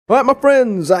Right, my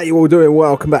friends, how you all doing?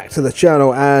 Welcome back to the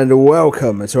channel and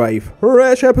welcome to a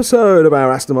fresh episode of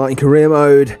our Aston Martin career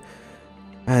mode.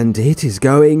 And it is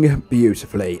going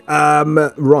beautifully.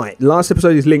 Right, last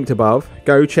episode is linked above.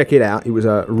 Go check it out. It was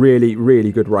a really,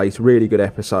 really good race, really good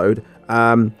episode.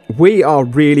 We are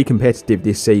really competitive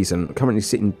this season. Currently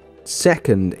sitting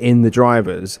second in the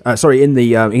drivers, in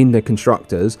the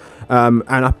constructors, and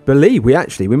I believe we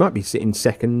might be sitting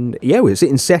second. Yeah, we're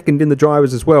sitting second in the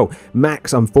drivers as well.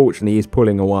 Max unfortunately is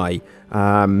pulling away.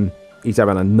 He's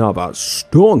having another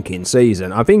stonking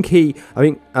season. I think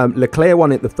Leclerc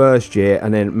won it the first year,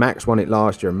 and then Max won it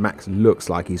last year, and Max looks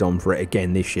like he's on for it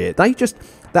again this year.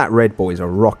 That Red Bull is a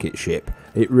rocket ship.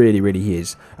 It really, really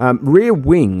is. Rear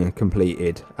wing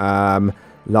completed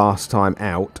last time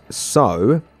out,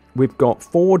 so we've got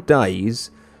 4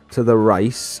 days to the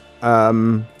race,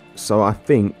 so I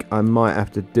think I might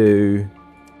have to do...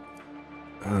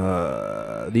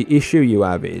 the issue you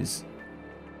have is,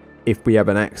 if we have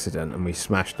an accident and we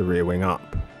smash the rear wing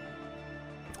up,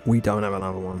 we don't have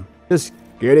another one. Just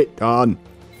get it done.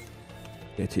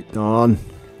 Get it done.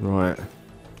 Right.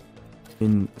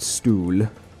 Install.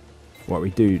 Well,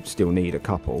 we do still need a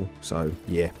couple, so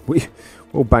yeah,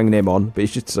 we'll bang them on, but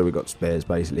it's just so we've got spares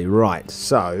basically. Right,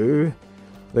 so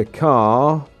the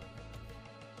car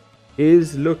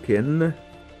is looking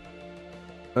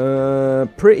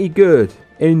pretty good.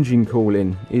 Engine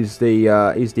cooling is the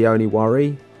only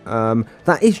worry.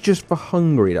 That is just for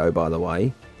Hungary though, by the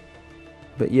way.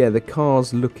 But yeah, the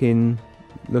car's looking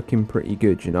pretty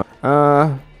good, you know.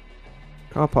 Car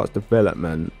parts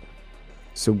development.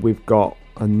 So we've got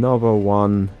another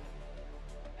one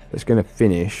that's going to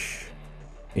finish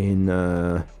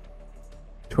in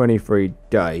 23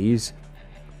 days.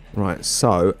 Right,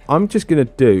 so I'm just going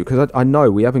to do, because I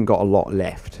know we haven't got a lot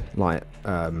left. Like,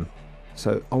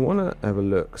 so I want to have a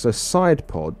look. So side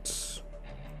pods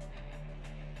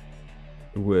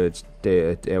would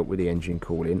dealt with the engine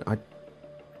cooling.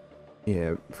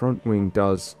 Yeah, front wing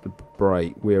does the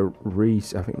brake.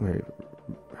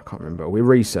 I can't remember. We're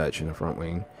researching the front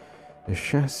wing. The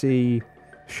chassis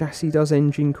does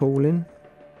engine cooling,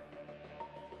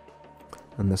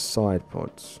 and the side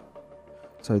pods.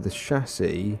 So the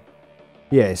chassis,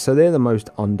 yeah. So they're the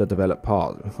most underdeveloped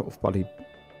part. Bloody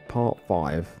part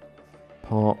 5,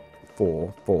 part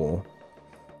 4.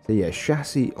 So yeah,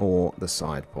 chassis or the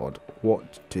side pod.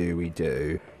 What do we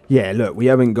do? Yeah, look, we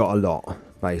haven't got a lot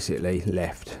basically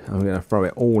left. I'm going to throw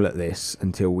it all at this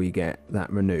until we get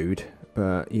that renewed.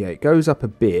 But yeah, it goes up a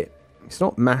bit. It's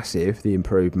not massive, the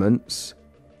improvements,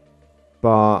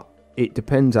 but it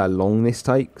depends how long this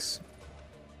takes,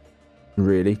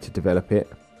 really, to develop it,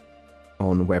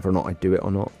 on whether or not I do it or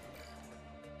not.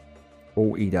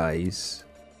 40 days,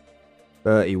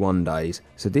 31 days.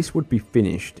 So this would be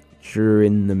finished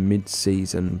during the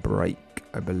mid-season break,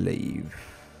 I believe.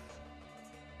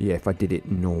 Yeah, if I did it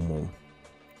normal.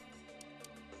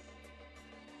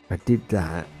 If I did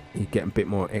that, you'd get a bit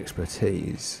more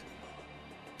expertise.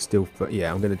 Still,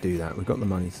 yeah, I'm going to do that. We've got the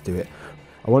money to do it.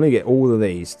 I want to get all of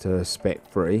these to spec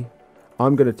free.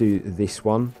 I'm going to do this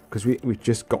one because we've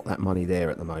just got that money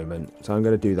there at the moment. So I'm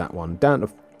going to do that one down to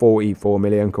 44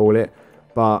 million, call it.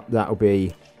 But that'll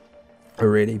be a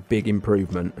really big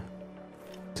improvement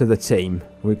to the team.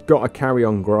 We've got to carry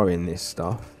on growing this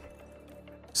stuff.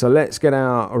 So let's get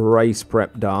our race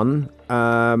prep done.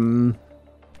 Gonna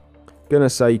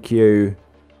say Q2.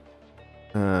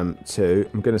 I'm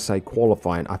going to say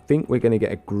qualifying. I think we're going to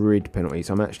get a grid penalty,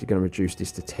 so I'm actually going to reduce this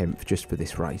to 10th just for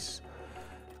this race.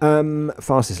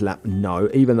 Fastest lap, no,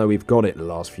 even though we've got it the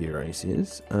last few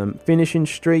races. Finishing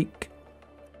streak,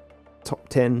 top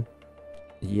 10.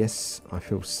 Yes, I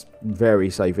feel very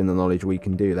safe in the knowledge we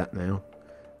can do that now.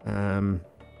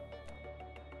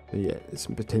 Yeah, there's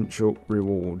some potential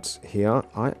rewards here.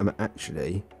 I am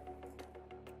actually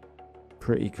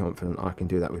pretty confident I can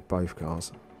do that with both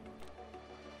cars.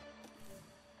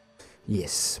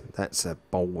 Yes, that's a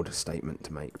bold statement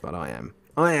to make, but I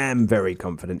am very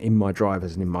confident in my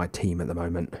drivers and in my team at the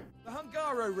moment. The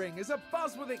Hungaroring is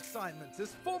abuzz with excitement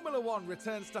as Formula One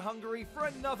returns to Hungary for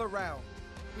another round.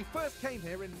 We first came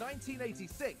here in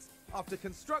 1986 after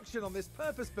construction on this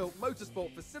purpose-built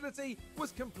motorsport facility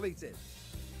was completed.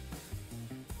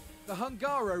 The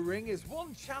Hungaroring is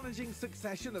one challenging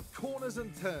succession of corners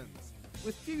and turns.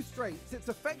 With few straights, it's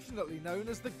affectionately known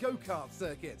as the go-kart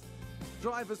circuit.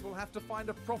 Drivers will have to find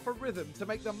a proper rhythm to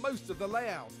make the most of the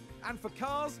layout. And for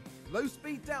cars,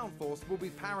 low-speed downforce will be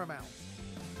paramount.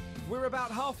 We're about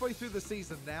halfway through the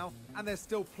season now, and there's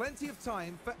still plenty of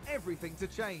time for everything to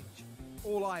change.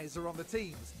 All eyes are on the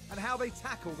teams and how they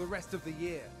tackle the rest of the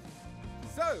year.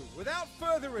 So, without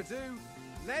further ado,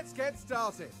 Let's get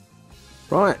started.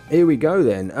 Right, here we go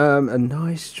then. A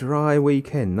nice dry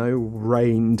weekend, no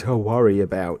rain to worry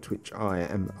about, which I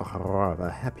am rather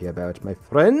happy about, my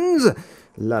friends.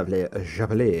 Lovely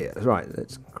jubilee. Right,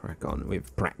 let's crack on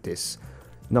with practice.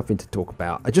 Nothing to talk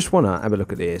about. I just want to have a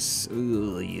look at this.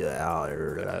 Whoops,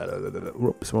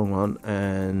 wrong one.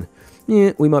 And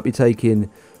yeah, we might be taking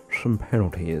some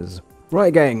penalties.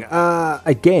 Right, gang.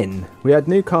 Again, we had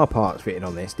new car parts fitted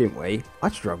on this, didn't we? I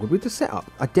struggled with the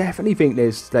setup. I definitely think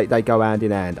they go hand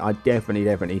in hand. I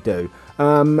definitely do.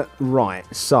 Right,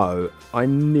 so I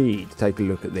need to take a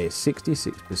look at this.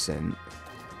 66%.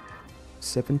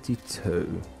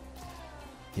 72.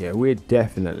 Yeah, we're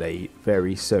definitely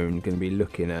very soon going to be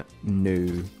looking at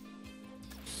new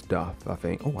stuff, I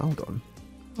think. Oh, hold on.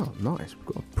 Oh, nice. We've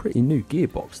got a pretty new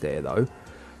gearbox there, though.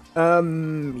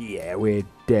 Yeah, we're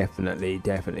definitely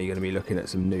going to be looking at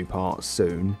some new parts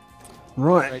soon.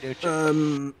 Right,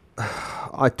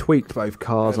 I tweaked both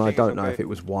cars and I don't know if it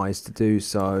was wise to do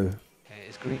so. Okay,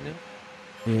 it's green now.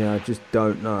 Yeah, I just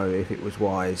don't know if it was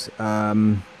wise.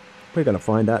 We're going to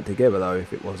find out together though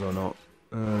if it was or not.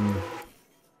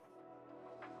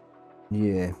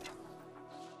 Yeah,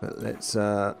 but let's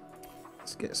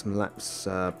get some laps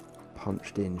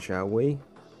punched in, shall we?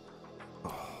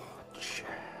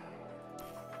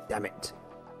 Damn it.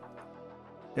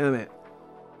 Damn it.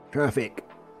 Traffic.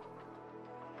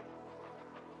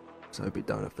 Let's hope it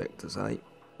don't affect us, eh?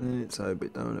 Let's hope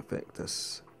it don't affect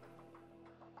us.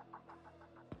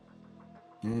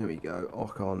 There we go.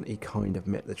 Ocon, he kind of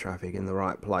met the traffic in the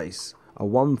right place. A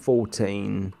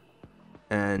 114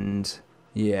 and,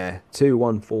 yeah, two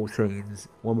 114s.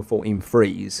 114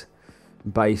 threes,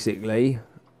 basically.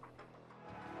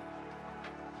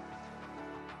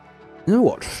 You know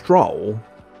what? Stroll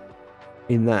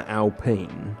in that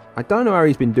Alpine. I don't know how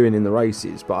he's been doing in the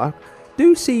races, but I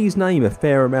do see his name a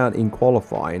fair amount in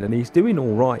qualifying, and he's doing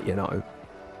all right, you know.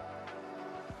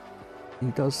 He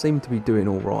does seem to be doing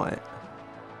all right.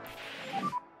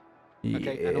 Yeah.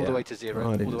 Okay, and all the way to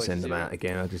 0. I didn't send them out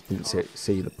again. I just didn't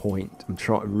see the point. I'm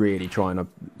really trying to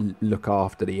look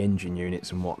after the engine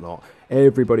units and whatnot.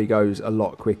 Everybody goes a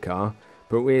lot quicker,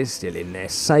 but we're still in there,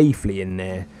 safely in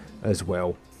there as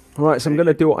well. Right, so I'm going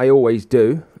to do what I always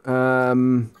do. Yeah.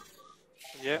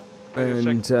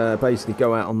 And basically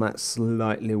go out on that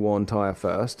slightly worn tyre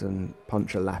first and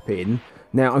punch a lap in.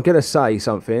 Now, I'm going to say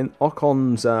something.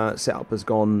 Ocon's setup has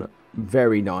gone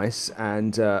very nice,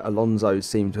 and Alonso's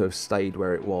seemed to have stayed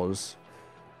where it was.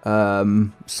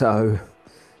 So,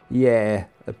 yeah,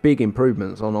 big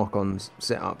improvements on Ocon's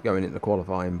setup going into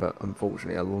qualifying, but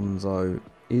unfortunately Alonso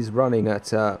is running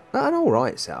at an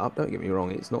alright setup. Don't get me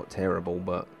wrong, it's not terrible,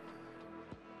 but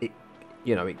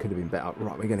you know, it could have been better.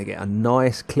 Right, we're going to get a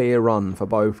nice clear run for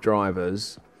both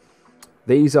drivers.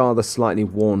 These are the slightly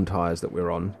worn tyres that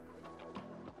we're on.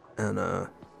 And I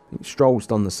think Stroll's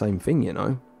done the same thing, you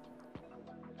know.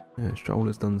 Yeah, Stroll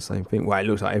has done the same thing. Well, it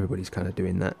looks like everybody's kind of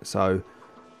doing that. So,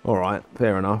 alright,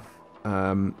 fair enough.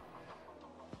 And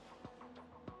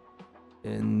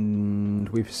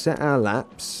we've set our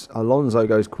laps. Alonso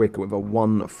goes quicker with a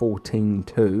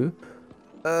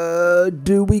 1:14.2.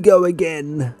 Do we go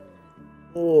again?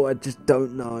 Oh, I just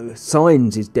don't know.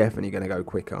 Sainz is definitely going to go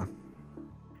quicker.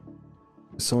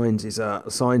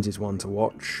 Sainz is one to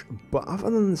watch. But other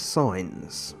than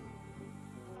Sainz,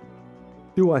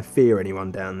 do I fear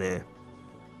anyone down there?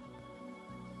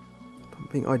 I don't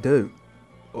think I do.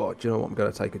 Oh, do you know what? I'm going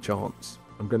to take a chance.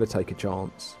 I'm going to take a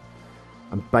chance.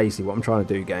 And basically what I'm trying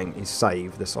to do, gang, is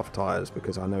save the soft tyres,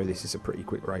 because I know this is a pretty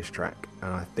quick racetrack,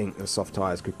 and I think the soft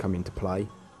tyres could come into play.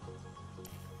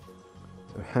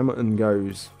 So Hamilton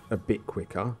goes a bit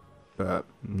quicker, but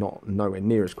nowhere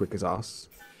near as quick as us.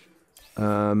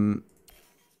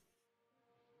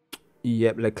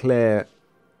 Yep, Leclerc.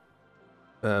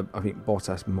 I think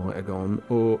Bottas might have gone.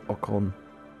 Or Ocon.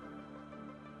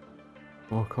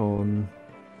 Ocon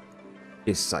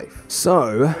is safe.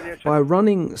 So, by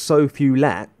running so few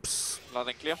laps, Loud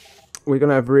and clear. we're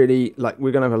gonna have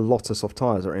a lot of soft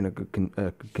tyres that are in a good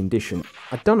condition.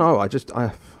 I don't know.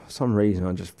 For some reason,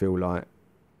 I just feel like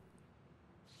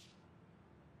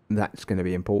that's going to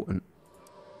be important.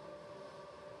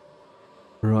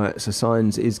 Right, so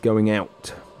Sainz is going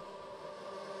out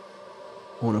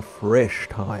on a fresh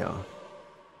tyre.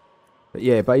 But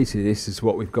yeah, basically this is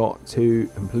what we've got. Two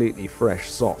completely fresh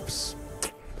softs.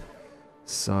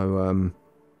 So,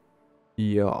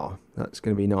 yeah, that's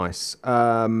going to be nice.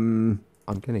 I'm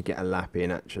going to get a lap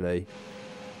in, actually.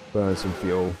 Burn some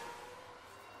fuel.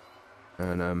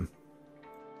 And,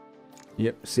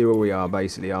 yep, see where we are,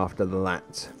 basically, after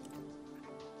that.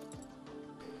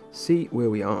 See where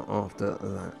we are after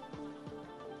that.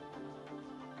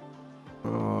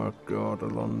 God,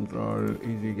 Alonso.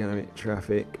 Is he going to hit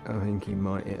traffic? I think he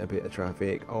might hit a bit of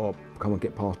traffic. Oh, come on,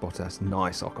 get past Bottas.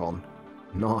 Nice, Ocon.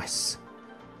 Nice.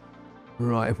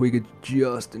 Right, if we could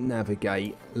just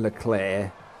navigate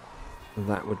Leclerc,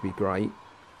 that would be great.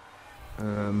 We're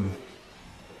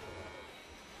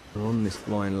on this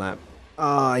flying lap.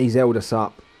 Ah, he's held us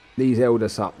up. He's held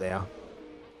us up there.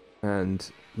 And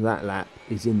that lap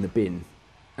is in the bin.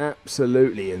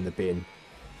 Absolutely in the bin.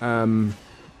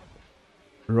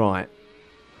 Right.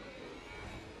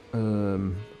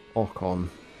 Ocon.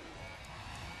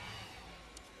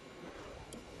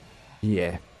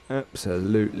 Yeah,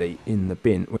 absolutely in the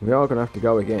bin. We are going to have to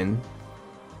go again.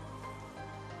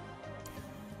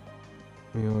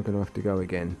 We are going to have to go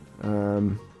again.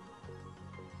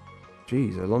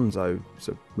 Geez, Alonso, it's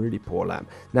a really poor lap.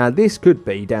 Now, this could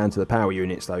be down to the power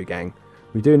units, though, gang.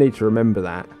 We do need to remember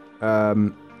that.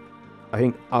 I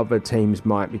think other teams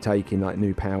might be taking like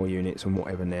new power units and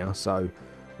whatever now, so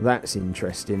that's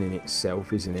interesting in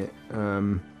itself, isn't it?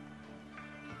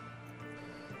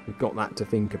 We've got that to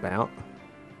think about.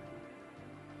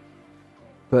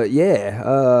 But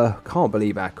yeah, can't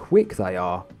believe how quick they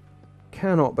are.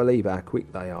 Cannot believe how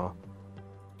quick they are.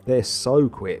 They're so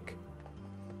quick.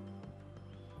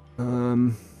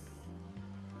 Have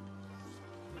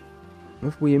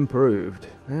we improved?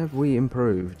 Have we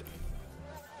improved?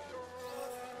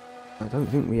 I don't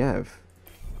think we have.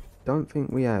 Don't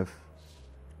think we have.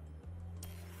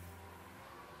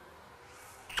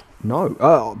 No.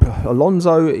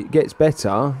 Alonso gets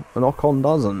better and Ocon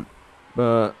doesn't.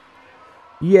 But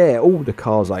yeah, all the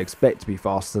cars I expect to be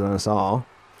faster than us are.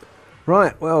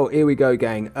 Right, well, here we go,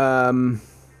 gang.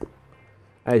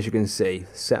 As you can see,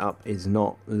 setup is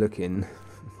not looking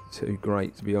too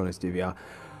great, to be honest with you.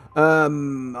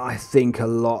 I think a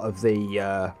lot of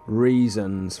the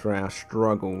reasons for our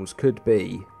struggles could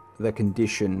be the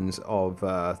conditions of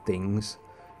things.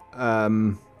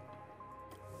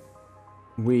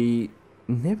 We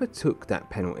never took that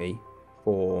penalty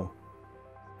for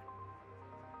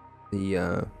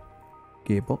the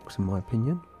gearbox, in my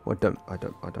opinion. Well, I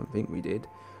don't think we did.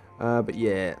 But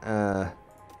yeah,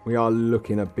 we are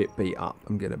looking a bit beat up.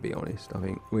 I'm gonna be honest. I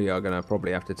think we are gonna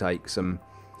probably have to take some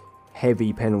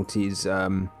heavy penalties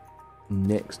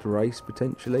next race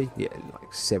potentially. Yeah,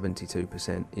 like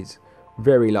 72% is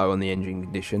very low on the engine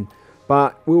condition,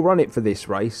 but we'll run it for this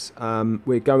race.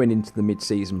 We're going into the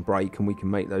mid-season break and we can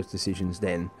make those decisions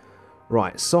then.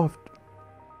 Right, soft,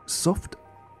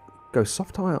 go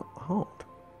soft tire hard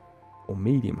or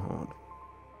medium hard.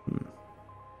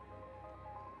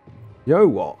 You know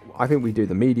what? I think we do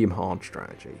the medium hard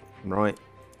strategy, right?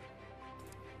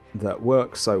 That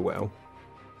works so well.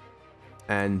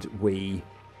 And we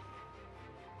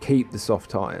keep the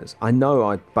soft tyres. I know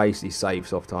I basically save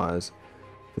soft tyres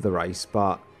for the race,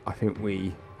 but I think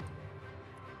we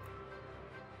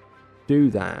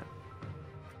do that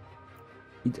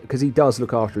because he does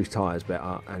look after his tyres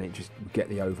better, and it just get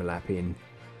the overlap in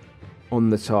on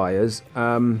the tyres.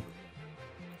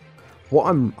 What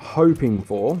I'm hoping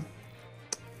for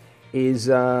is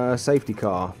a safety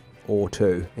car or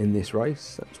two in this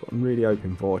race. That's what I'm really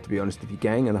hoping for, to be honest with you,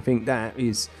 gang. And I think that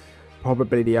is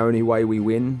probably the only way we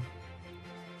win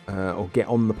or get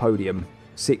on the podium.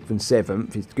 6th and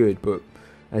 7th is good, but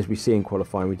as we see in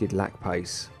qualifying, we did lack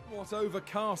pace. What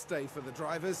overcast day for the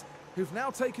drivers who've now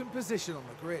taken position on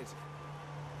the grid.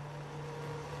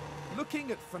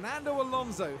 Looking at Fernando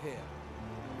Alonso here.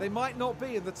 They might not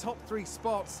be in the top 3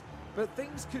 spots, but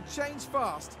things could change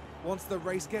fast once the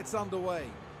race gets underway.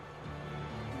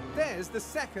 There's the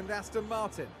second Aston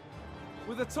Martin.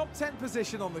 With a top 10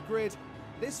 position on the grid,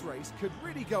 this race could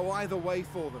really go either way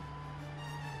for them.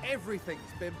 Everything's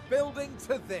been building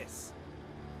to this.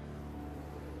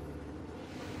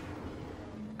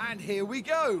 And here we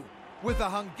go, with the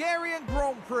Hungarian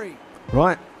Grand Prix.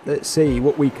 Right, let's see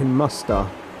what we can muster.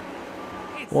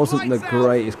 Wasn't the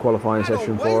greatest qualifying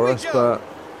session for us, but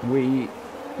we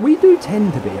do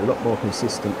tend to be a lot more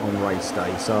consistent on race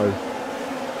day, so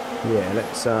yeah,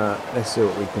 let's see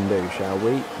what we can do, shall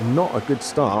we? Not a good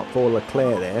start for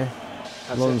Leclerc there.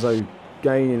 Alonso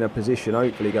gaining a position,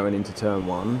 hopefully going into turn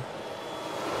 1.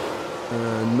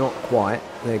 Not quite.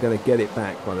 They're going to get it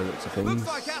back by the looks of things. Looks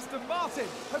like Aston Martin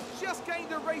have just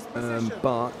gained a race position.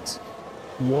 But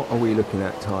what are we looking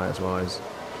at tyres wise?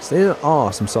 So there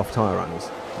are some soft tyre runners.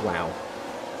 Wow.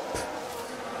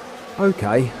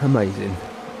 Okay, amazing.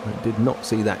 I did not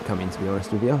see that coming, to be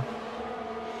honest with you.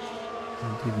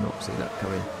 I did not see that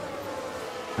coming.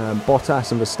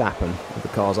 Bottas and Verstappen with the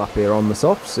cars up here on the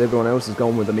softs. Everyone else has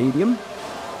gone with the medium.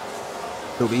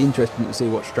 It'll be interesting to see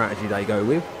what strategy they go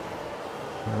with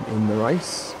in the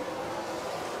race.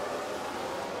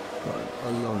 Right,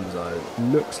 Alonso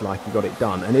looks like he got it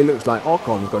done, and it looks like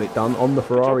Ocon's got it done on the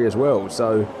Ferrari as well.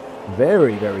 So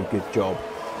very, very good job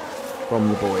from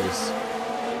the boys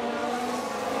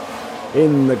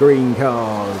in the green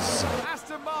cars.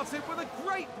 Aston Martin with a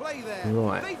great play there.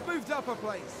 Right. They've moved up a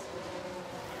place.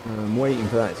 I'm waiting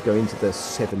for that to go into the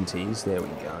 70s. There we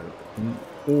go.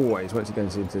 Always, once it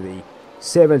goes into the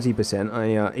 70%,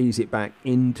 I ease it back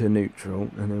into neutral,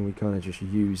 and then we kind of just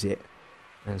use it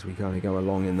as we kind of go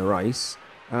along in the race.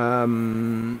 Yeah.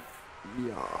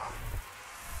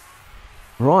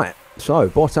 Right, so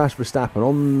Bottas, Verstappen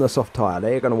on the soft tyre.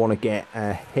 They're going to want to get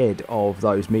ahead of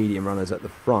those medium runners at the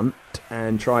front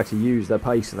and try to use the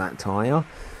pace of that tyre.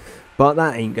 But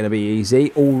that ain't going to be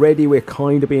easy. Already we're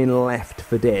kind of being left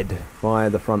for dead by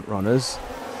the front runners.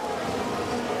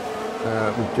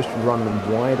 We've just run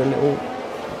them wide a little.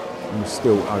 I'm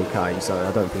still okay, so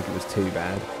I don't think it was too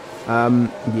bad.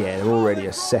 Yeah, they're already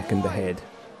a second ahead.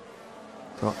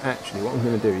 So actually what I'm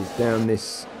going to do is down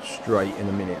this straight in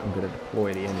a minute, I'm going to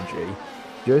deploy the energy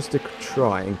just to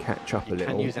try and catch up a little. You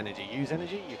can use energy. Use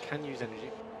energy. You can use energy.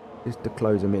 Just to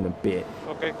close them in a bit.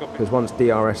 Okay, copy. Because once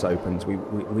DRS opens, we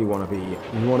want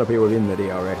to be within the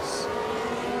DRS.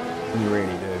 We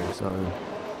really do. So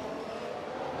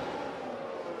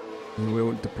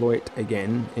we'll deploy it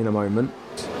again in a moment.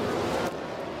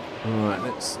 All right,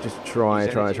 let's just try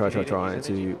to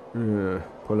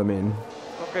pull them in.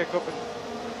 Okay, copy.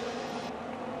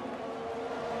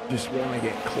 Just want to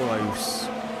get close.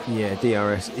 Yeah,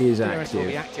 DRS is DRS will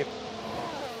be active.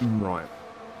 Right.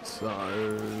 So,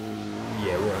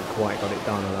 yeah, we haven't quite got it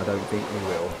done, and I don't think we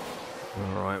will.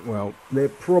 Alright, well, they're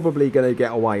probably going to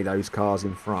get away, those cars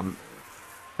in front.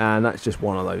 And that's just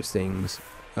one of those things.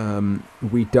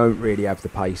 We don't really have the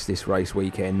pace this race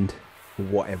weekend, for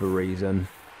whatever reason.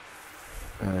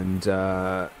 And,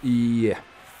 yeah.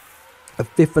 A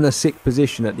 5th and a 6th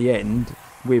position at the end,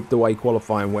 with the way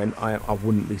qualifying went, I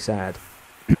wouldn't be sad.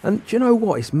 And do you know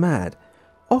what? It's mad.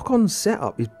 Ocon's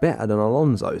setup is better than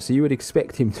Alonso, so you would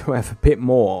expect him to have a bit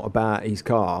more about his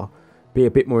car, be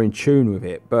a bit more in tune with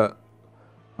it, but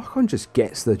Ocon just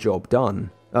gets the job done.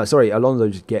 Alonso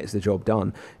just gets the job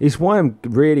done. It's why I'm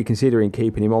really considering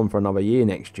keeping him on for another year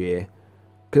next year,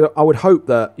 because I would hope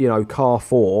that, you know, car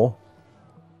 4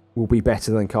 will be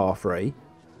better than car 3.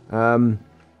 The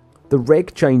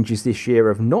reg changes this year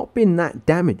have not been that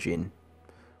damaging.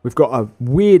 We've got a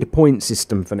weird point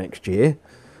system for next year.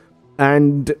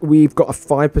 And we've got a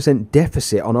 5%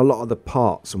 deficit on a lot of the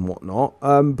parts and whatnot.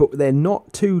 But they're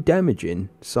not too damaging.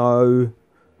 So,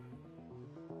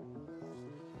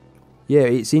 yeah,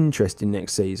 it's interesting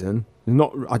next season.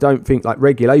 I don't think, like,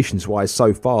 regulations-wise,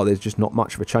 so far, there's just not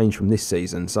much of a change from this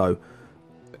season. So,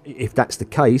 if that's the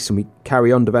case, and we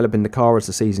carry on developing the car as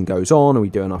the season goes on, and we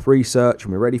do enough research,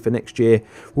 and we're ready for next year,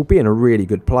 we'll be in a really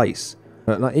good place.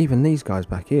 But like even these guys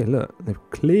back here, look, they're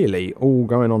clearly all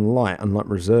going on light and like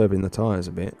reserving the tyres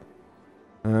a bit.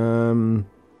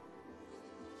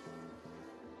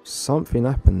 Something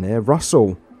happened there.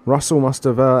 Russell must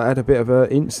have had a bit of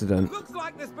an incident.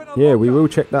 Yeah, we will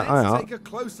check that out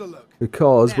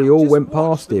because we all went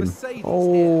past him.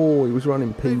 Oh, he was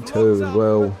running P2 as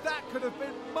well.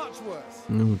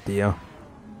 Oh dear,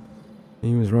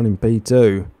 he was running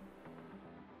P2.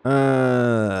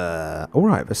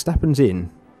 Alright, Verstappen's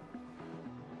in.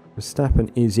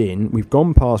 Verstappen is in. We've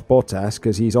gone past Bottas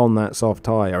because he's on that soft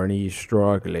tyre and he's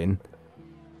struggling.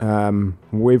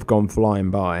 We've gone flying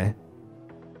by.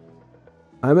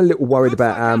 I'm a little worried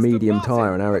about our medium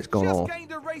tyre and how it's gone off. I'm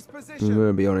going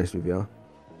to be honest with you.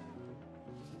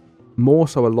 More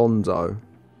so Alonso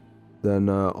than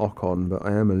Ocon, but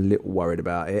I am a little worried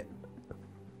about it.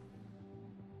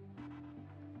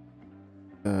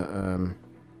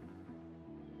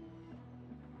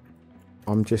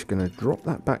 I'm just going to drop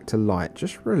that back to light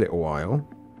just for a little while.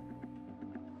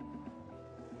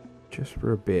 Just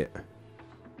for a bit.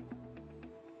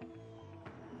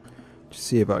 Just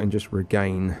see if I can just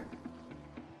regain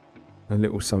a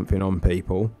little something on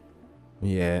people.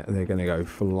 Yeah, they're going to go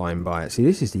flying by it. See,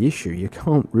 this is the issue. You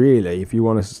can't really, if you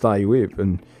want to stay with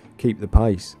and keep the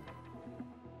pace.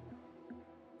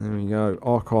 There we go.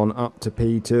 Ocon up to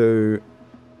P2.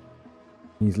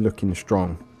 He's looking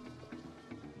strong.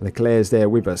 Leclerc's there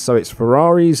with us. So it's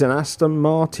Ferraris and Aston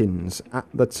Martins at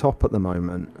the top at the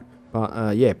moment.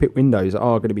 But yeah, pit windows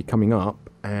are going to be coming up.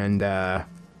 And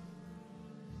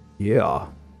yeah,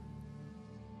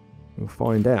 we'll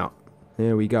find out.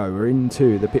 There we go. We're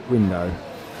into the pit window.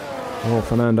 Oh,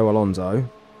 Fernando Alonso.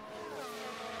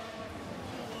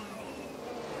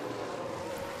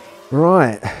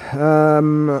 Right.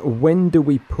 when do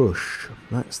we push?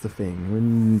 That's the thing.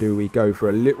 When do we go for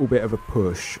a little bit of a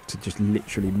push to just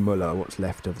literally muller what's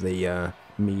left of the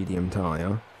medium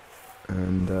tyre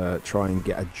and try and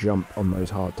get a jump on those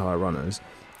hard tyre runners?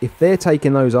 If they're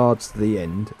taking those hards to the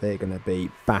end, they're going to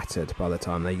be battered by the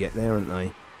time they get there, aren't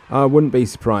they? I wouldn't be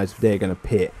surprised if they're going to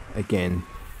pit again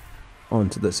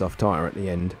onto the soft tyre at the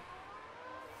end.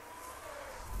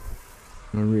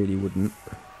 I really wouldn't.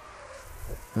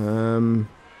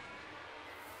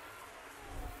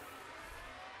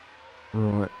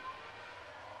 Right.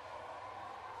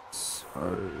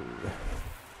 So,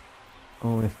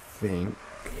 I think...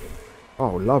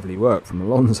 Oh, lovely work from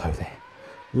Alonso there.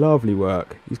 Lovely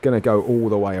work. He's going to go all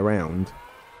the way around,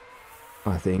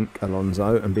 I think,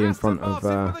 Alonso, and be in front of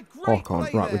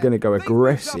Ocon. Right, we're going to go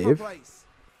aggressive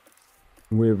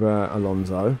with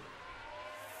Alonso.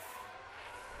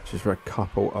 Just for a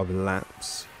couple of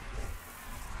laps.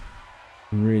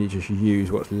 And really just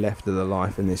use what's left of the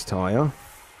life in this tyre.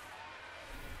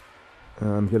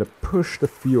 I'm going to push the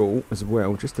fuel as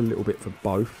well, just a little bit for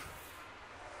both.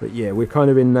 But yeah, we're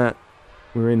kind of in that,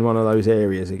 we're in one of those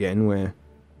areas again where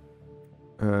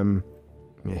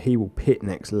yeah, he will pit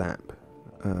next lap,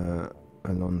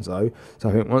 Alonso. So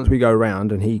I think once we go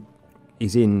round and he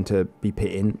is in to be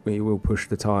pitting, we will push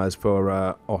the tyres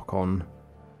for Ocon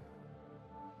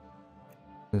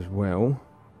as well.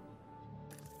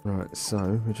 Right,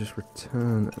 so we just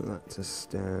return that to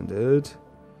standard.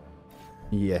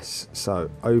 Yes, so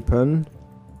open,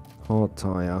 hard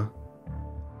tyre,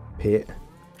 pit,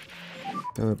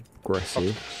 go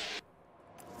aggressive.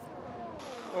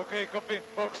 Okay, copy,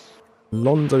 box.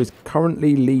 Alonso is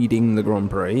currently leading the Grand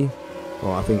Prix.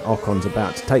 Well, I think Ocon's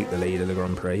about to take the lead of the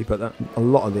Grand Prix, but a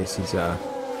lot of this is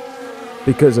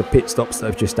because of pit stops that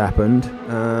have just happened.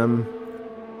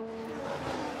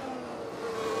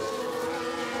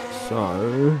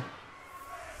 So,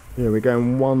 yeah, we're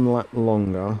going one lap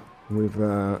longer with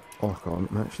Ocon.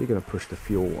 I'm actually going to push the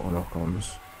fuel on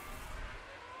Ocon's.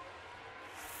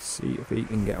 See if he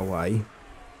can get away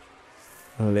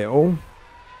a little.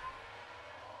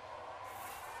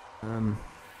 And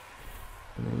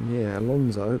then, yeah,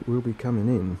 Alonso will be coming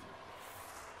in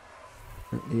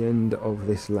at the end of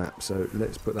this lap. So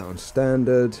let's put that on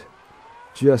standard,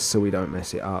 just so we don't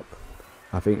mess it up.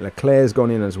 I think Leclerc's gone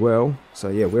in as well. So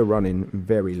yeah, we're running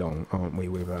very long, aren't we,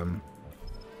 with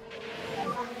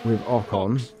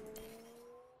Ocon.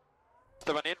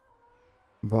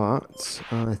 But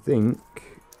I think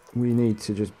we need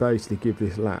to just basically give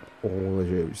this lap all the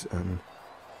juice and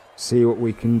see what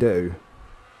we can do.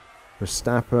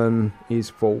 Verstappen is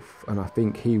fourth, and I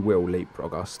think he will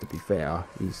leapfrog us, to be fair.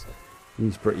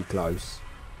 He's pretty close.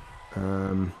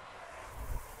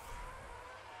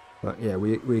 But yeah,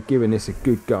 we're giving this a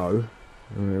good go.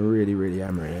 And we're really, really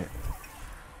hammering it.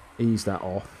 Ease that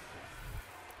off.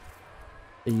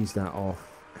 Ease that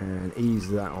off. And ease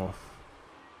that off.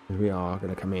 Because we are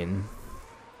going to come in.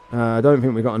 I don't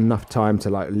think we've got enough time to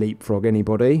like leapfrog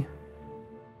anybody.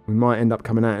 We might end up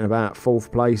coming out in about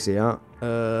 4th place here.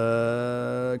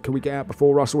 Can we get out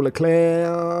before Russell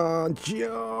Leclerc?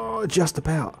 Just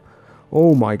about.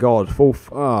 Oh my god, 4th.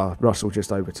 Ah, Russell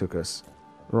just overtook us.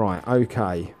 Right,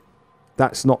 okay.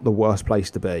 That's not the worst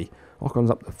place to be. Ocon's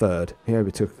up to 3rd. He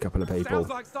overtook a couple of people.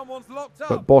 Like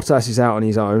but Bottas is out on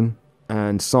his own.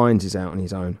 And Sainz is out on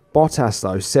his own. Bottas,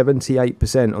 though,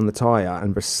 78% on the tyre.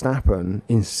 And Verstappen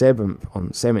in 7th on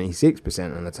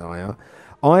 76% on the tyre.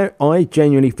 I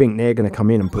genuinely think they're going to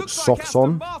come in and put softs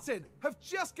on. Have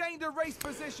just gained a race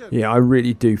position. Yeah, I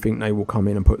really do think they will come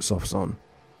in and put softs on.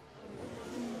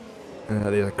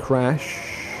 There's a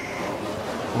crash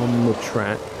on the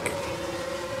track.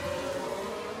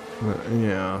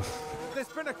 Yeah. There's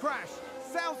been a crash.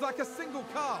 Sounds like a single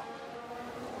car.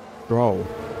 Roll.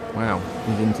 Wow,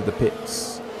 he's into the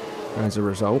pits as a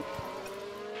result.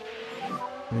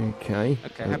 Okay.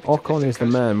 Ocon is the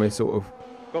man we're sort of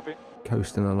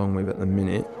coasting along with at the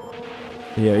minute.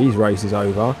 Yeah, his race is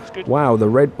over. Wow, the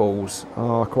Red Bulls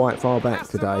are quite far back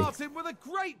today. I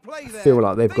feel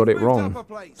like they've got it wrong.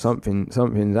 Something's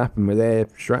happened with their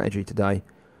strategy today.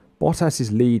 Bottas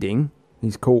is leading.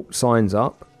 He's caught Sainz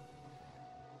up.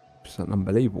 It's an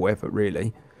unbelievable effort,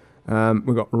 really.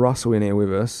 We've got Russell in here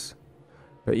with us.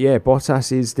 But yeah,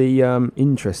 Bottas is the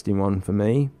interesting one for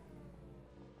me.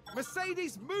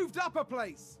 Mercedes moved up a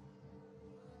place.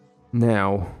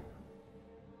 Now,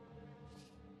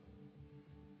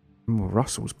 well,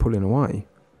 Russell's pulling away.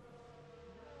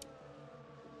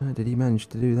 How did he manage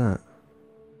to do that?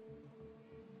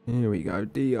 Here we go,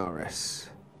 DRS.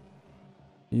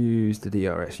 Use the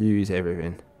DRS, use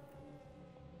everything.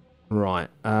 Right,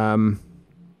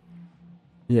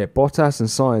 Yeah, Bottas and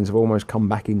Sainz have almost come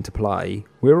back into play.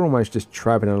 We're almost just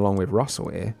travelling along with Russell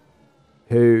here,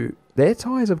 who their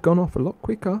tyres have gone off a lot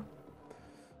quicker.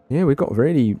 Yeah, we've got a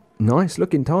really nice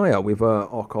looking tyre with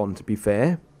Ocon, to be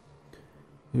fair,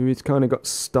 who has kind of got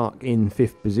stuck in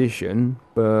 5th position,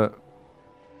 but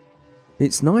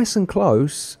it's nice and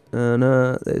close, and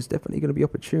there's definitely going to be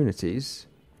opportunities.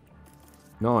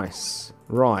 Nice.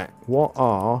 Right, what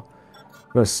are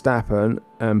Verstappen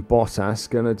and Bottas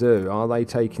going to do? Are they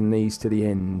taking these to the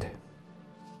end?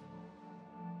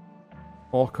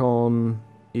 Ocon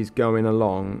is going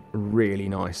along really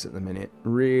nice at the minute.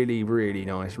 Really, really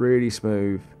nice. Really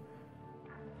smooth.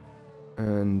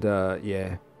 And,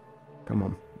 yeah. Come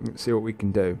on. Let's see what we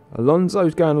can do.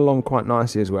 Alonso's going along quite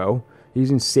nicely as well.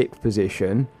 He's in 6th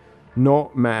position.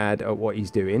 Not mad at what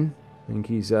he's doing. I think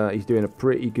he's doing a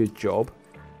pretty good job.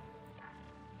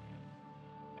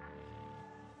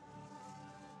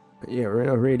 But yeah, we're in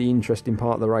a really interesting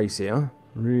part of the race here.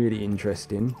 Really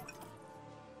interesting.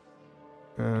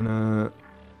 And,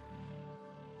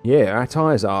 yeah, our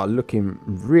tyres are looking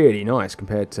really nice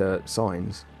compared to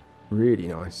Sainz. Really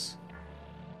nice.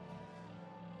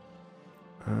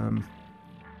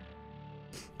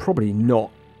 Probably not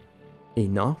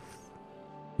enough,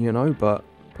 you know, but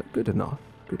good enough.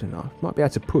 Good enough. Might be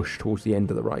able to push towards the end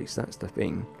of the race. That's the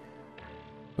thing.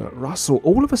 But Russell,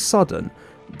 all of a sudden,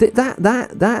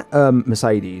 that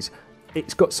Mercedes,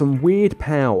 it's got some weird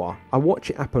power. I watch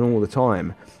it happen all the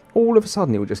time. All of a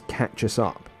sudden, it will just catch us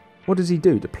up. What does he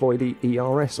do? Deploy the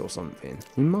ERS or something?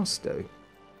 He must do.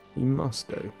 He must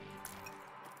do.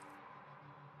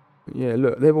 Yeah,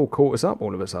 look, they've all caught us up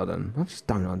all of a sudden. I just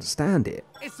don't understand it.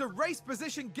 It's a race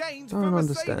position gained Don't for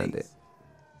understand Mercedes. it.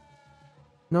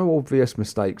 No obvious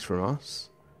mistakes from us,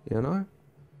 you know?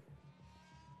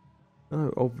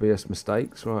 No obvious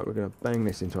mistakes. Right, we're going to bang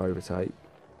this into overtake.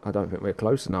 I don't think we're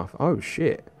close enough. Oh,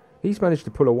 shit. He's managed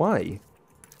to pull away.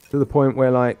 To the point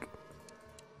where, like,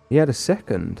 he had a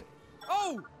second.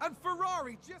 Oh, and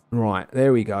Ferrari just... Right,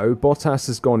 there we go. Bottas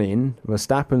has gone in.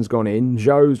 Verstappen's gone in.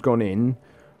 Zhou's gone in.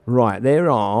 Right, there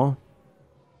are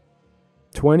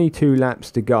 22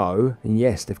 laps to go. And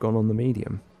yes, they've gone on the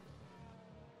medium.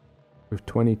 With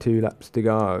 22 laps to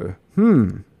go.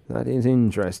 That is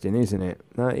interesting, isn't it?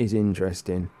 That is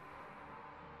interesting.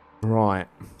 Right.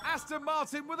 Aston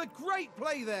Martin with a great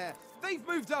play there. They've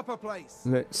moved up a place.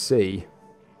 Let's see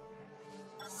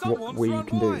what we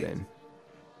can do then.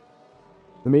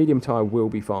 The medium tyre will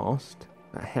be fast.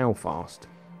 But how fast?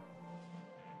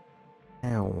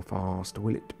 How fast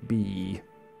will it be?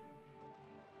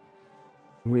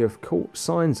 We have caught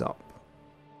Sainz up.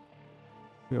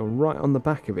 We are right on the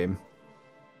back of him.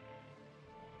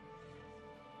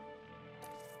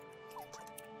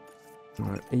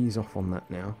 Right, ease off on that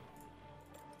now.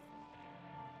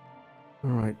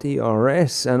 Alright,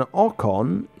 DRS, and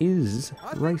Ocon is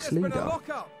race leader.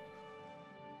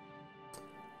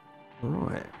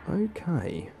 Right,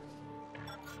 okay.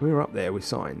 We're up there with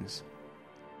Sainz.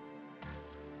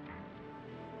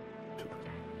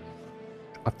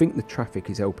 I think the traffic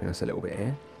is helping us a little bit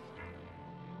here.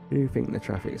 I do think the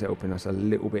traffic is helping us a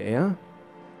little bit here.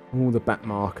 All the back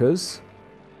markers.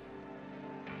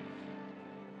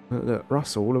 Look,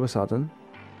 Russell, all of a sudden,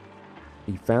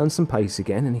 he found some pace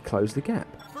again and he closed the gap.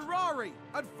 Ferrari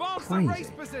advance the race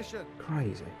position.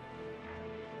 Crazy.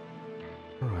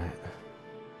 Right.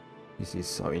 This is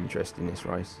so interesting, this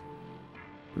race.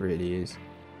 It really is.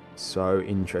 So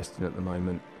interesting at the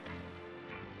moment.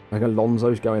 Like,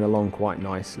 Alonso's going along quite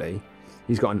nicely.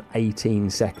 He's got an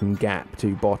 18-second gap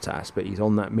to Bottas, but he's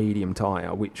on that medium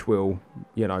tyre, which will,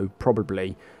 you know,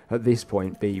 probably at this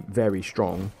point be very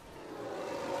strong.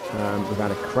 We've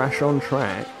had a crash on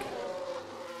track.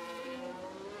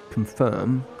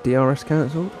 Confirm. DRS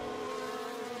cancelled?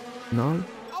 No?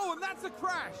 Oh, and that's a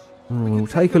crash. We'll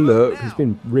take a look. It's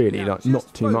been really, like,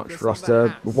 not too much for us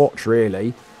to watch,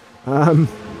 really. Wow,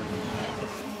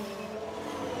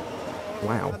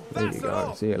 there you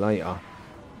go. See you later.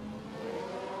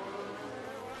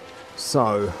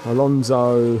 So,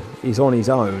 Alonso is on his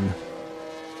own.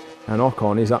 And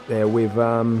Ocon is up there with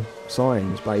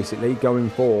Sainz, basically, going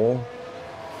for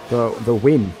the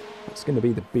win. That's going to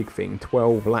be the big thing.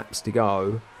 12 laps to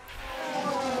go.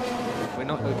 We're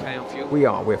not okay on fuel. We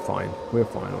are. We're fine. We're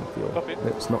fine on fuel. Copy.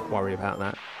 Let's not worry about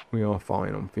that. We are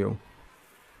fine on fuel.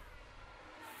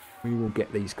 We will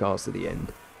get these cars to the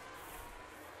end.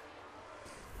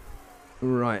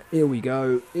 Right, here we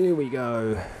go. Here we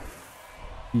go.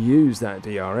 Use that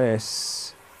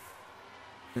DRS.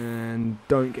 And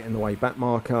don't get in the way back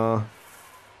marker.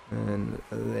 And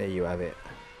there you have it.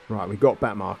 Right, we've got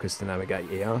back markers to navigate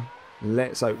here.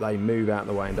 Let's hope they move out of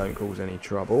the way and don't cause any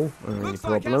trouble or any Looks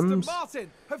like problems. Aston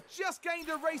Martin have just gained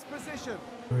a race position.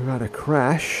 We've had a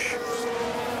crash.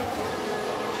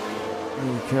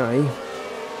 Okay.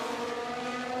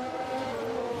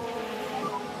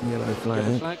 Yellow flag.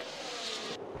 Yellow flag.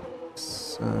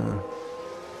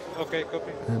 Okay,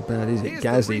 copy. How bad is it? Here's the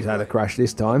Gasly's had a replay. crash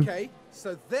this time. Okay,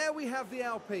 so there we have the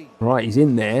Alpine. Right, he's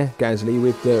in there, Gasly,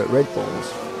 with the Red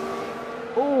Bulls.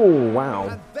 Oh, wow.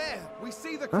 And there we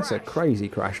see the crash. That's a crazy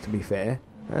crash, to be fair.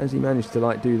 How has he managed to,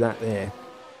 like, do that there?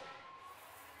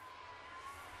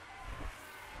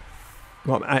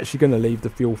 Well, I'm actually going to leave the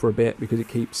fuel for a bit because it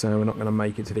keeps saying we're not going to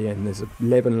make it to the end. There's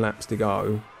 11 laps to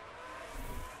go.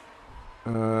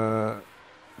 We're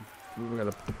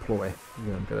going to deploy.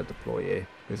 Yeah, I'm going to deploy here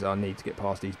because I need to get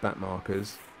past these back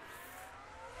markers.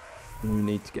 We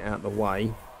need to get out of the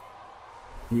way.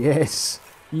 Yes.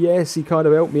 Yes, he kind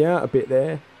of helped me out a bit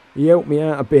there. He helped me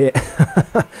out a bit.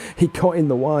 He got in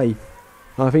the way.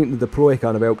 I think the deploy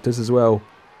kind of helped us as well.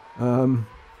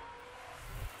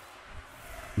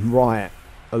 Right.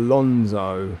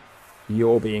 Alonso,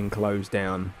 you're being closed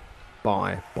down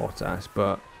by Bottas,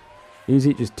 but is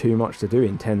it just too much to do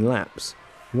in 10 laps?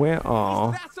 Where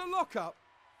are... Is that a lockup?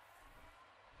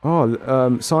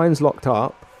 Oh, signs locked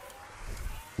up.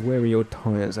 Where are your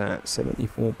tyres at?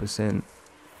 74%.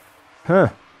 Huh.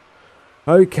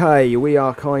 Okay, we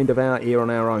are kind of out here on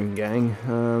our own, gang.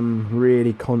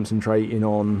 Really concentrating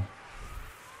on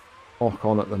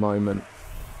Ocon at the moment.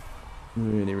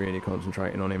 Really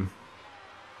concentrating on him.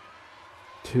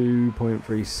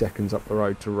 2.3 seconds up the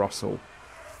road to Russell,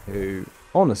 who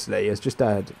honestly has just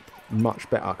had much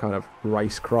better kind of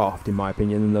racecraft, in my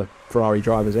opinion, than the Ferrari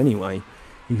drivers anyway.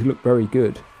 He's looked very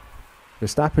good.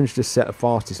 Verstappen's just set the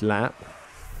fastest lap.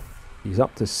 He's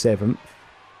up to 7th.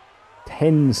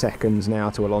 10 seconds now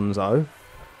to Alonso.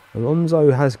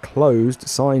 Alonso has closed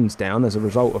signs down as a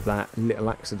result of that little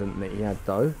accident that he had,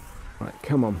 though. Right,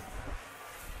 come on.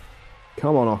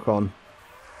 Come on, Ocon.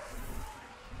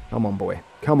 Come on, boy.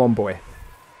 Come on, boy.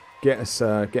 Get us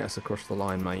across the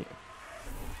line, mate.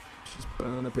 Let's just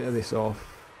burn a bit of this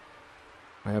off.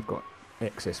 I have got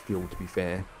excess fuel, to be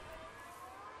fair.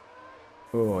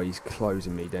 Oh, he's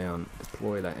closing me down.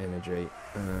 Deploy that energy.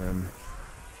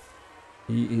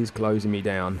 He is closing me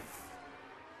down.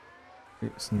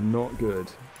 It's not good.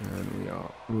 And we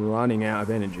are running out of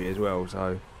energy as well,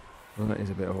 so that is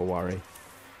a bit of a worry.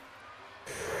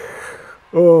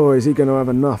 Oh, is he going to have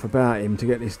enough about him to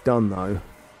get this done, though?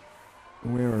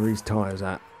 Where are his tyres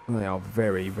at? They are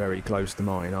very close to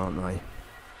mine, aren't they?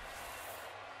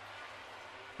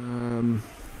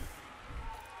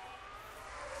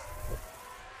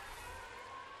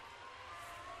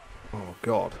 Oh,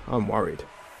 God. I'm worried.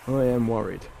 I am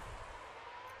worried.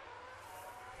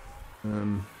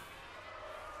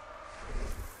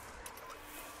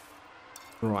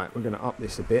 Right, we're going to up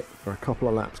this a bit for a couple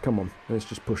of laps. Come on, let's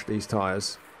just push these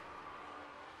tyres.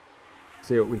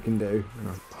 See what we can do. And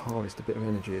I've harvest a bit of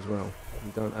energy as well.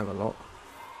 We don't have a lot.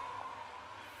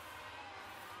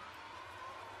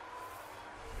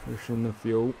 Pushing the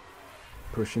fuel.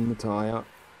 Pushing the tyre.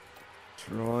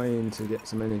 Trying to get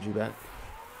some energy back.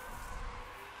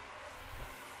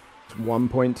 It's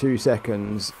 1.2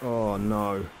 seconds. Oh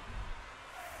no.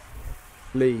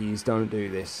 Please don't do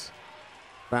this.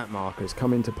 Back markers,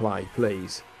 come into play,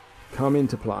 please. Come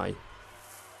into play.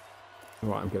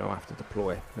 Right, I'm going to have to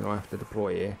deploy. I'm going to have to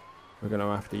deploy here. We're going to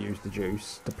have to use the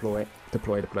juice. Deploy.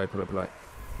 Deploy.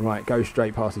 Right, go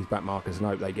straight past these back markers and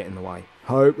hope they get in the way.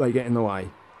 Hope they get in the way.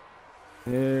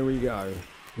 There we go.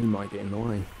 He might get in the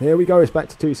way. There we go, it's back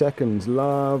to 2 seconds.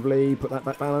 Lovely. Put that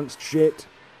back balanced. Shit.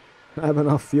 Have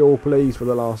enough fuel, please, for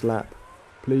the last lap.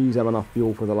 Please have enough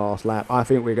fuel for the last lap. I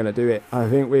think we're going to do it. I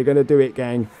think we're going to do it,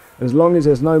 gang. As long as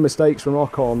there's no mistakes from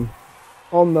Ocon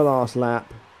on the last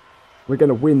lap, we're going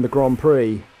to win the Grand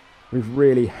Prix. We've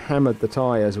really hammered the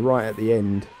tyres right at the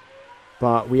end.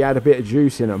 But we had a bit of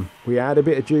juice in them. We had a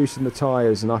bit of juice in the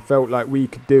tyres, and I felt like we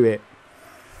could do it.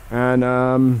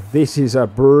 And this is a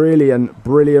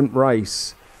brilliant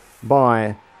race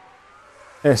by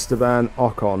Esteban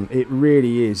Ocon. It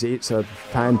really is. It's a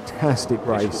fantastic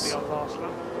race.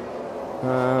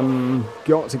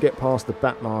 Got to get past the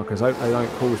back markers. Hope they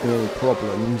don't cause me any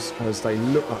problems, as they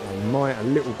look like they might a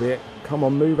little bit. Come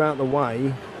on, move out the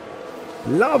way.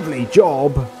 Lovely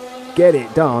job. Get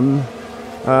it done.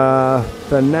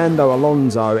 Fernando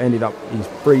Alonso ended up, he's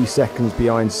 3 seconds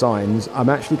behind Sainz. I'm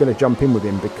actually going to jump in with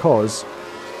him because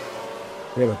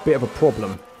we have a bit of a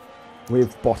problem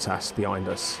with Bottas behind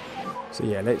us. So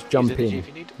yeah, let's jump in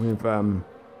with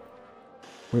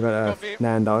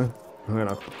Nando. I'm going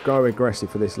to go aggressive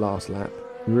for this last lap.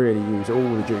 Really use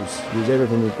all the juice. Use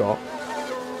everything we've got.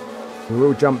 We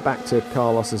will jump back to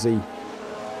Carlos as he...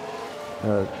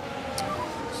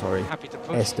 Happy to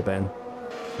push. Esteban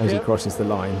as he crosses the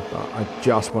line. But I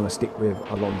just want to stick with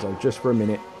Alonso just for a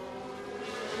minute.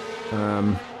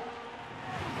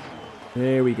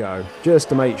 There we go. Just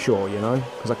to make sure, you know,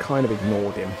 because I kind of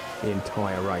ignored him the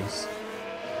entire race.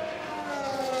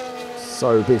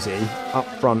 So busy up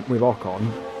front with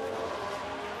Ocon.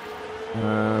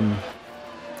 And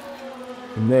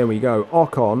there we go.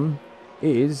 Ocon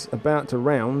is about to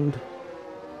round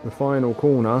the final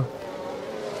corner.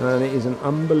 And it is an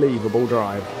unbelievable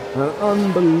drive. An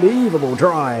unbelievable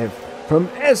drive from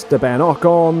Esteban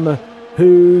Ocon,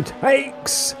 who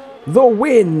takes the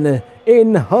win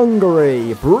in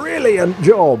Hungary. Brilliant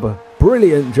job.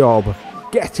 Brilliant job.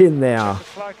 Get in there.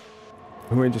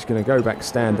 And we're just going to go back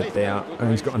standard there. And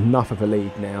he's got enough of a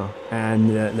lead now.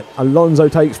 And Alonso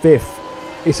takes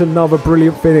 5th. It's another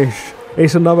brilliant finish.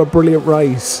 It's another brilliant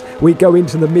race. We go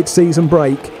into the mid-season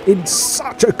break in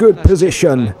such a good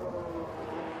position.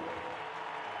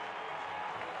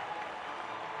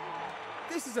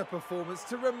 This is a performance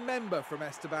to remember from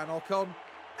Esteban Ocon.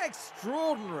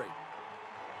 Extraordinary.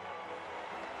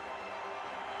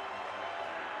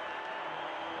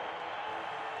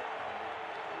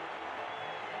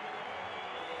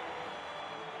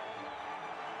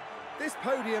 This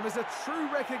podium is a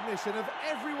true recognition of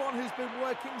everyone who's been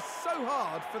working so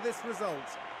hard for this result.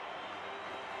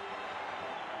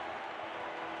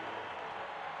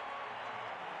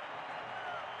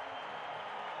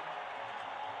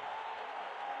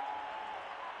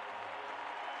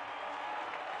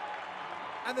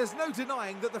 And there's no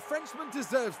denying that the Frenchman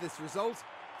deserves this result.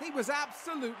 He was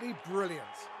absolutely brilliant.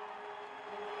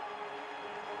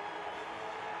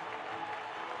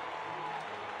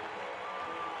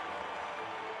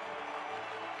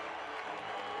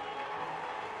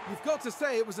 You've got to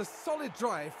say it was a solid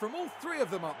drive from all three of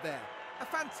them up there. A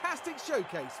fantastic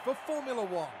showcase for Formula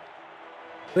One.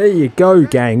 There you go,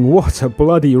 gang. What a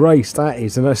bloody race that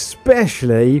is. And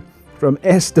especially from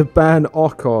Esteban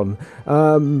Ocon.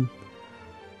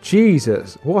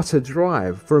 Jesus, what a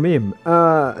drive from him.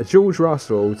 George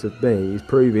Russell, to me, is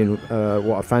proving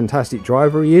what a fantastic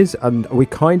driver he is. And we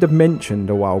kind of mentioned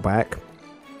a while back,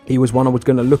 he was one I was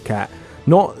going to look at.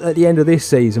 Not at the end of this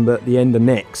season, but at the end of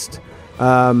next.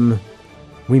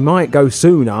 We might go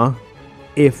sooner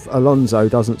if Alonso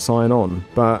doesn't sign on.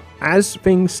 But as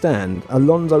things stand,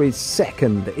 Alonso is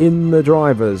second in the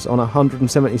drivers on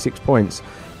 176 points.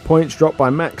 Points dropped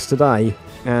by Max today.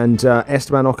 And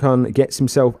Esteban Ocon gets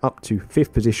himself up to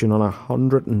 5th position on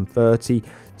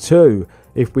 132.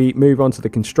 If we move on to the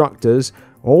constructors,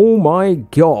 oh my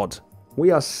God,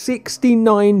 we are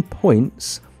 69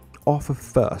 points off of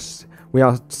first. We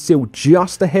are still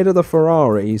just ahead of the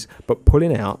Ferraris, but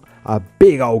pulling out a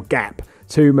big old gap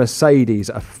to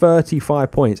Mercedes at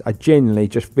 35 points. I genuinely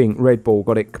just think Red Bull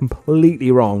got it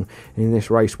completely wrong in this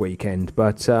race weekend.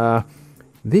 But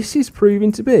this is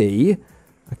proving to be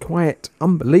a quite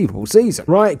unbelievable season.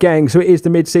 Right, gang, so it is the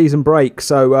mid-season break.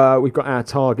 So we've got our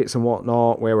targets and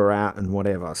whatnot, where we're at and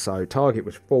whatever. So target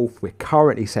was 4th. We're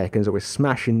currently 2nd, so we're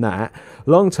smashing that.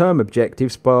 Long-term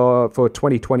objectives for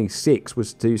 2026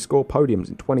 was to score podiums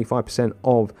in 25%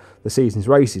 of the season's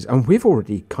races. And we've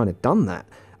already kind of done that.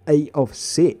 8 of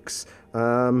 6.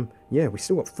 Yeah, we've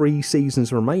still got 3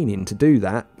 seasons remaining to do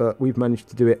that, but we've managed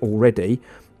to do it already.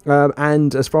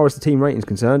 And as far as the team rating is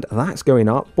concerned, that's going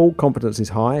up. Ball confidence is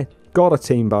high. Got a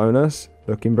team bonus.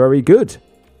 Looking very good.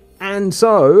 And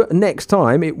so, next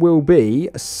time, it will be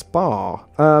Spa.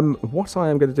 What I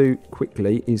am going to do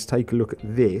quickly is take a look at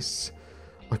this.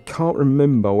 I can't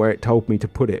remember where it told me to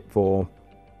put it for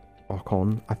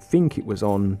Ocon. I think it was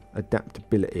on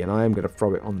adaptability, and I am going to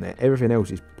throw it on there. Everything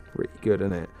else is pretty good,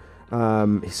 isn't it?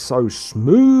 It's so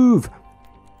smooth.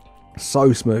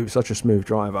 So smooth. Such a smooth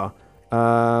driver.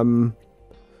 But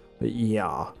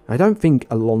yeah, I don't think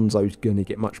Alonso's going to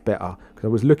get much better, because I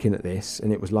was looking at this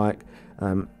and it was like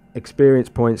experience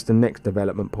points to next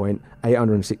development point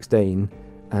 816,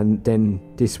 and then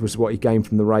this was what he gained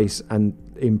from the race and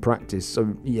in practice.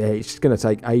 So yeah, it's just going to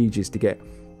take ages to get,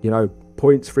 you know,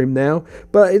 points for him now.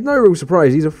 But it's no real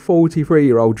surprise, he's a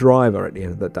 43-year-old driver at the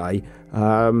end of the day.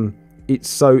 It's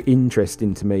so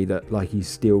interesting to me that like he's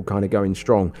still kind of going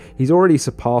strong. He's already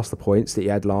surpassed the points that he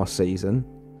had last season.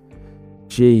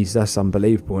 Jeez, that's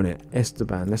unbelievable, isn't it?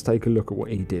 Esteban, let's take a look at what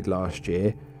he did last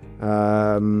year.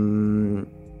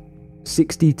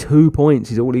 62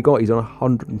 points is all he got. He's on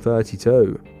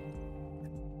 132.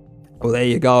 Well, there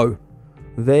you go.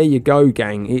 There you go,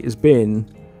 gang. It has been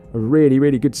a really,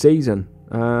 really good season.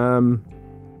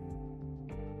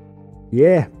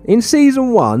 Yeah, in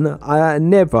Season 1, I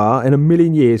never in a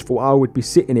million years thought I would be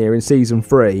sitting here in Season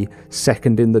 3,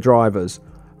 second in the drivers.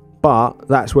 But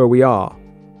that's where we are.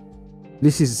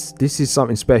 This is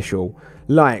something special.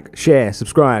 Like, share,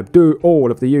 subscribe, do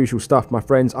all of the usual stuff, my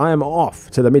friends. I am off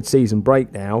to the mid-season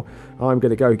break now. I'm going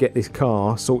to go get this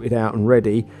car sorted out and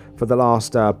ready for the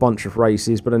last bunch of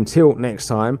races. But until next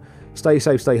time, stay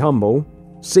safe, stay humble.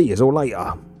 See you all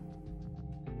later.